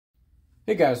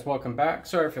Hey guys, welcome back.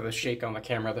 Sorry for the shake on the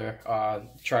camera there.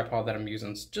 Tripod that I'm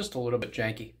using is just a little bit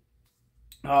janky.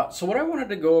 So what I wanted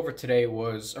to go over today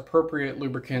was appropriate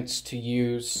lubricants to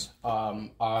use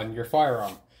on your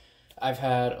firearm. I've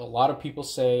had a lot of people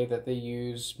say that they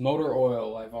use motor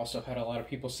oil. I've also had a lot of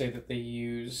people say that they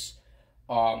use,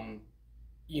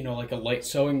 like a light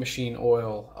sewing machine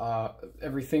oil.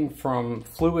 Everything from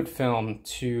fluid film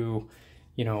to,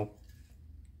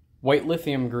 white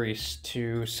lithium grease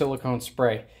to silicone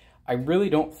spray. I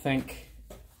really don't think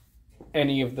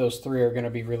any of those three are going to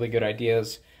be really good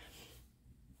ideas.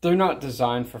 They're not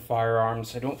designed for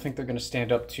firearms. I don't think they're going to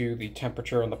stand up to the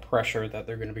temperature and the pressure that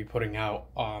they're going to be putting out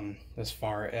as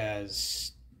far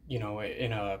as, in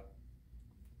a,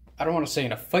 I don't want to say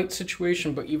in a fight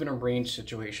situation, but even a range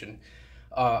situation.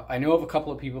 I know of a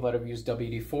couple of people that have used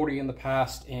WD-40 in the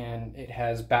past, and it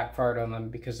has backfired on them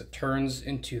because it turns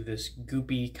into this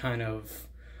goopy kind of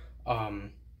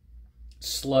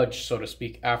sludge, so to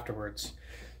speak, afterwards.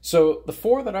 So the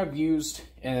four that I've used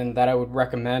and that I would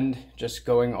recommend, just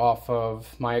going off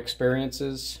of my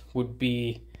experiences, would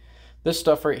be this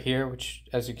stuff right here, which,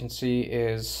 as you can see,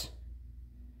 is,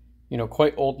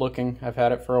 quite old looking. I've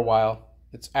had it for a while.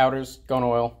 It's Outers Gun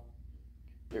Oil.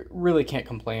 Really can't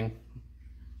complain.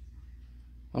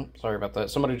 Oh, sorry about that.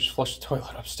 Somebody just flushed the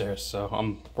toilet upstairs, so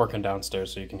I'm working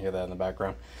downstairs so you can hear that in the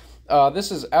background. This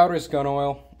is Outers Gun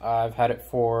Oil. I've had it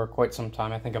for quite some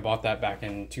time. I think I bought that back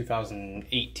in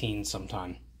 2018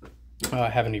 sometime. I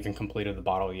haven't even completed the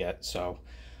bottle yet, so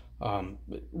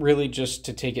really just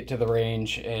to take it to the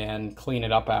range and clean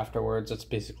it up afterwards. That's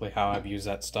basically how I've used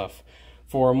that stuff.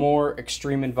 For a more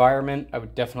extreme environment, I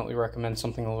would definitely recommend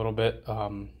something a little bit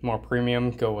more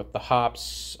premium. Go with the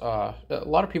hops. A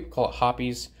lot of people call it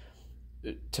hoppies.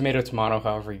 Tomato,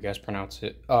 however you guys pronounce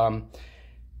it. And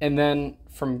then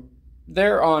from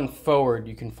there on forward,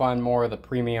 you can find more of the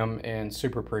premium and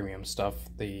super premium stuff.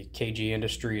 The KG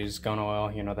Industries gun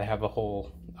oil, they have a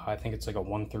whole, I think it's like a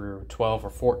 1 through 12 or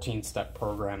 14 step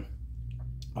program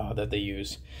that they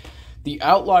use. The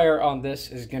outlier on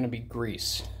this is going to be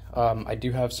grease. I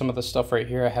do have some of the stuff right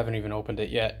here. I haven't even opened it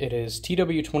yet. It is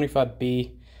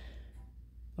TW25B.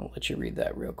 I'll let you read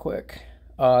that real quick.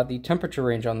 The temperature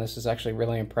range on this is actually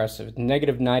really impressive.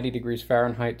 Negative 90 degrees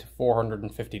Fahrenheit to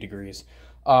 450 degrees.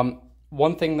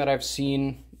 One thing that I've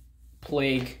seen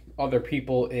plague other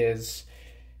people is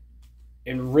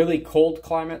in really cold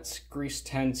climates, grease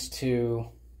tends to,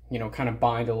 kind of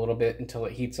bind a little bit until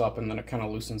it heats up and then it kind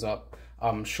of loosens up.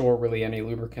 I'm sure really any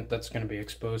lubricant that's going to be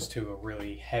exposed to a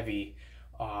really heavy,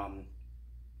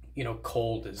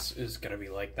 cold is going to be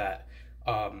like that.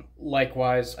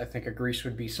 Likewise, I think a grease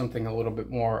would be something a little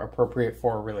bit more appropriate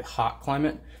for a really hot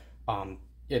climate.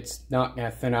 It's not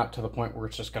going to thin out to the point where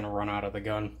it's just going to run out of the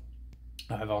gun.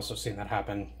 I've also seen that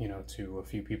happen, to a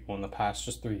few people in the past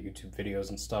just through YouTube videos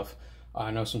and stuff.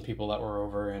 I know some people that were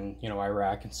over in,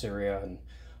 Iraq and Syria, and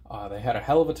they had a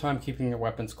hell of a time keeping their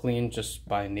weapons clean just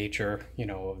by nature,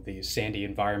 of the sandy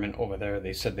environment over there.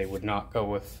 They said they would not go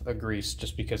with a grease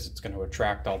just because it's going to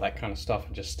attract all that kind of stuff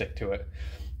and just stick to it.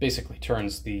 Basically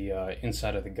turns the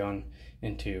inside of the gun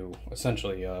into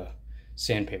essentially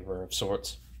sandpaper of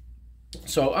sorts.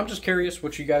 So I'm just curious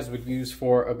what you guys would use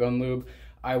for a gun lube.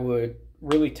 I would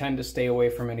really tend to stay away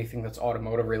from anything that's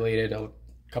automotive related. A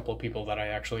couple of people that I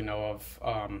actually know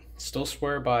of still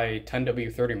swear by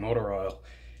 10W30 motor oil.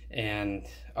 And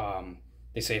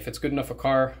they say if it's good enough for a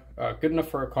car, it's good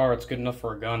enough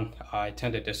for a gun. I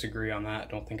tend to disagree on that. I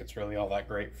don't think it's really all that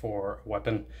great for a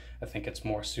weapon. I think it's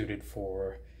more suited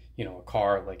for, a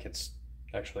car like it's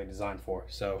actually designed for.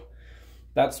 So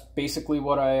that's basically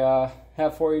what I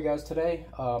have for you guys today.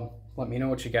 Let me know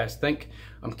what you guys think.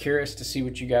 I'm curious to see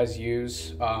what you guys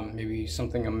use. Maybe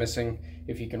something I'm missing.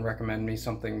 If you can recommend me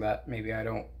something that maybe I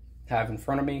don't have in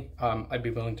front of me, I'd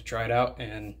be willing to try it out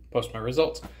and post my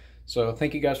results. So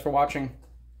thank you guys for watching.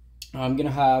 I'm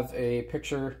gonna have a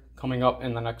picture coming up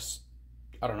in the next,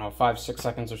 I don't know, 5-6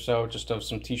 seconds or so, just of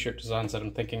some t-shirt designs that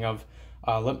I'm thinking of.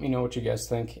 Let me know what you guys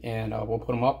think, and we'll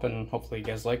put them up, and hopefully you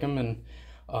guys like them, and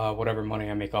whatever money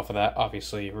I make off of that,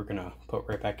 obviously we're gonna put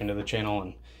right back into the channel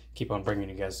and keep on bringing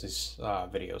you guys these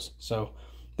videos. So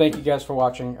thank you guys for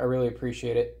watching. I really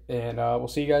appreciate it, and we'll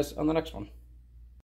see you guys on the next one.